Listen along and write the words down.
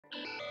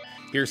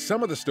Here's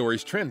some of the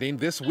stories trending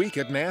this week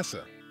at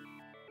NASA.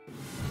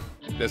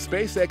 The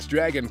SpaceX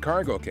Dragon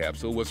cargo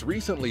capsule was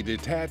recently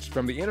detached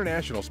from the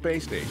International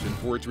Space Station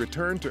for its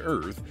return to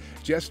Earth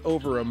just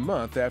over a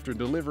month after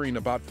delivering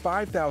about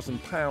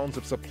 5,000 pounds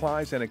of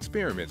supplies and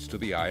experiments to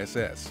the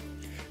ISS.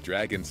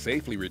 Dragon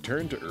safely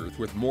returned to Earth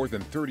with more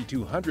than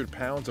 3,200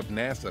 pounds of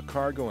NASA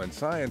cargo and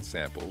science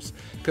samples,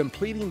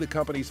 completing the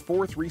company's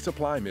fourth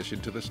resupply mission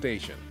to the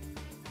station.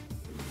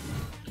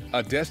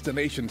 A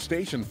Destination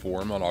Station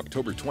Forum on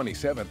October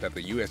 27th at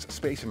the U.S.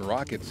 Space and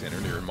Rocket Center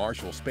near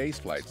Marshall Space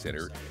Flight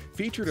Center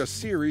featured a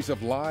series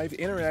of live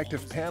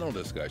interactive panel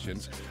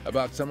discussions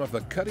about some of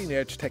the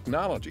cutting-edge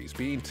technologies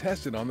being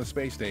tested on the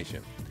space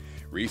station.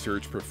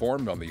 Research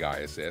performed on the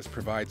ISS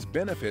provides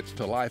benefits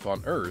to life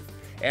on Earth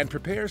and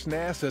prepares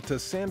NASA to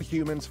send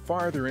humans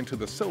farther into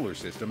the solar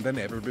system than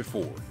ever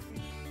before.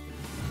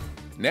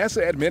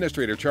 NASA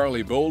Administrator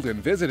Charlie Bolden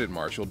visited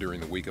Marshall during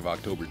the week of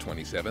October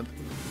 27th.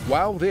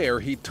 While there,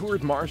 he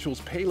toured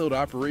Marshall's Payload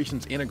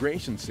Operations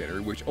Integration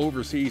Center, which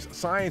oversees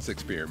science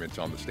experiments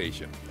on the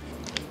station.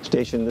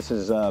 Station, this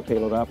is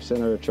Payload Ops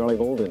Center Charlie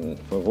Bolden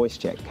for voice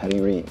check. How do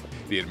you read?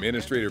 The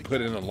administrator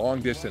put in a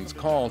long-distance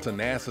call to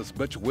NASA's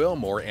Butch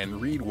Wilmore and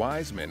Reed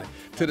Wiseman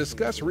to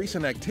discuss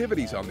recent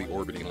activities on the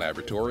orbiting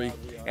laboratory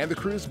and the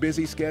crew's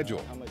busy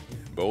schedule.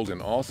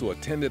 Bolden also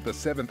attended the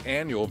 7th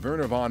annual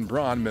Wernher von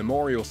Braun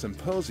Memorial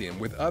Symposium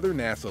with other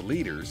NASA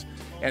leaders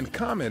and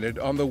commented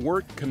on the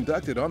work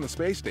conducted on the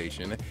space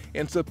station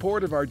in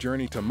support of our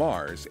journey to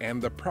Mars and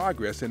the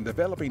progress in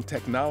developing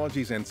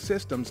technologies and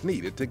systems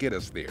needed to get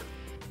us there.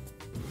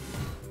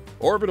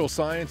 Orbital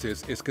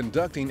Sciences is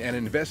conducting an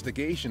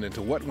investigation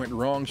into what went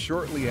wrong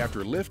shortly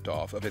after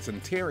liftoff of its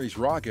Antares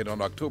rocket on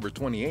October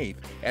 28th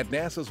at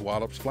NASA's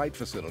Wallops Flight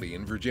Facility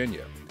in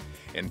Virginia.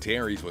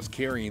 Antares was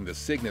carrying the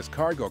Cygnus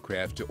cargo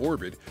craft to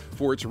orbit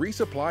for its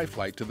resupply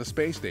flight to the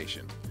space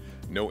station.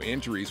 No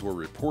injuries were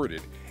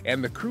reported,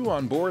 and the crew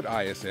on board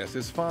ISS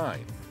is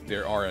fine.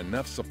 There are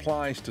enough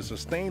supplies to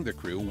sustain the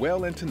crew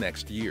well into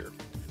next year.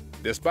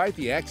 Despite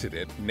the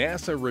accident,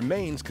 NASA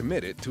remains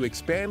committed to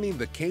expanding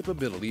the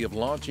capability of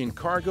launching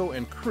cargo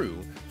and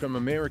crew from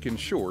American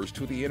shores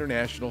to the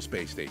International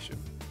Space Station.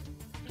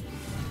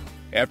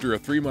 After a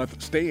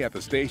 3-month stay at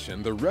the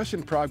station, the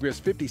Russian Progress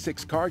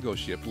 56 cargo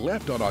ship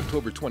left on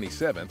October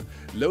 27th,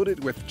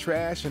 loaded with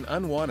trash and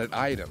unwanted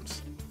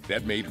items.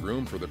 That made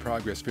room for the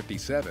Progress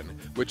 57,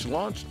 which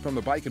launched from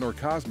the Baikonur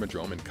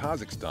Cosmodrome in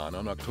Kazakhstan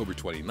on October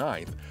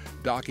 29th,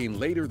 docking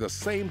later the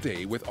same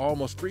day with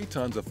almost 3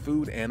 tons of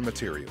food and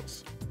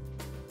materials.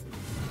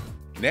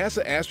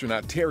 NASA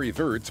astronaut Terry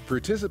Virts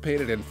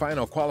participated in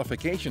final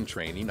qualification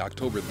training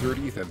October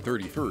 30th and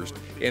 31st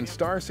in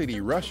Star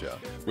City, Russia,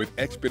 with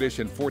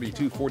Expedition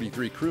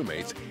 4243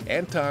 crewmates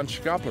Anton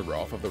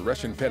Shkaplerov of the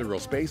Russian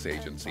Federal Space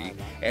Agency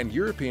and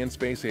European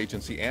Space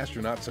Agency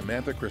astronaut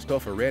Samantha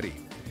Cristoforetti.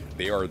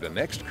 They are the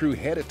next crew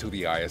headed to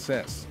the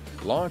ISS.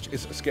 Launch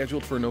is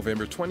scheduled for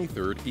November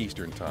 23rd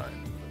Eastern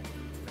Time.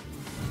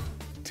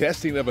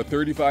 Testing of a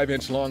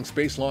 35-inch long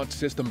Space Launch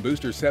System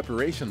booster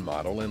separation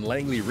model in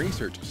Langley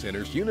Research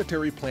Center's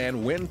Unitary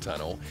Plan Wind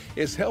Tunnel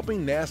is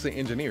helping NASA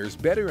engineers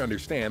better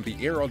understand the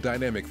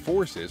aerodynamic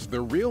forces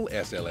the real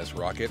SLS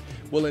rocket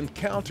will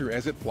encounter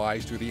as it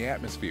flies through the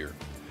atmosphere.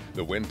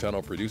 The wind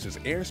tunnel produces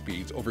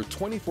airspeeds over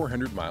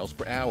 2,400 miles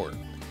per hour.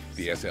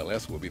 The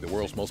SLS will be the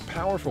world's most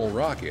powerful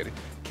rocket,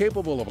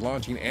 capable of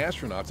launching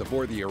astronauts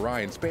aboard the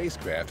Orion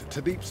spacecraft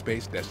to deep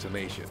space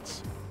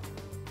destinations.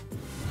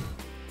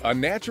 A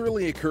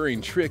naturally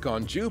occurring trick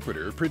on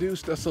Jupiter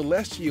produced a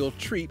celestial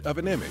treat of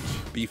an image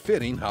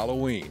befitting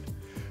Halloween.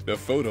 The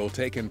photo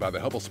taken by the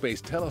Hubble Space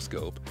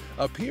Telescope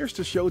appears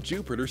to show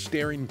Jupiter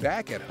staring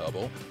back at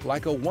Hubble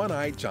like a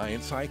one-eyed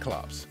giant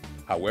cyclops.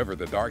 However,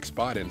 the dark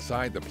spot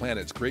inside the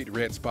planet's Great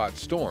Red Spot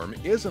Storm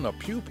isn't a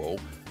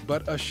pupil,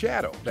 but a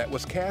shadow that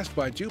was cast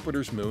by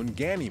Jupiter's moon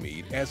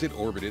Ganymede as it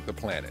orbited the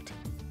planet.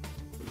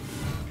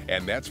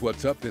 And that's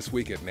what's up this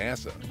week at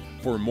NASA.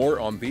 For more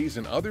on these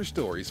and other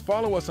stories,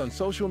 follow us on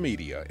social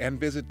media and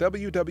visit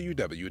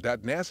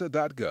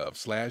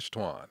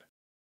www.nasa.gov/twan.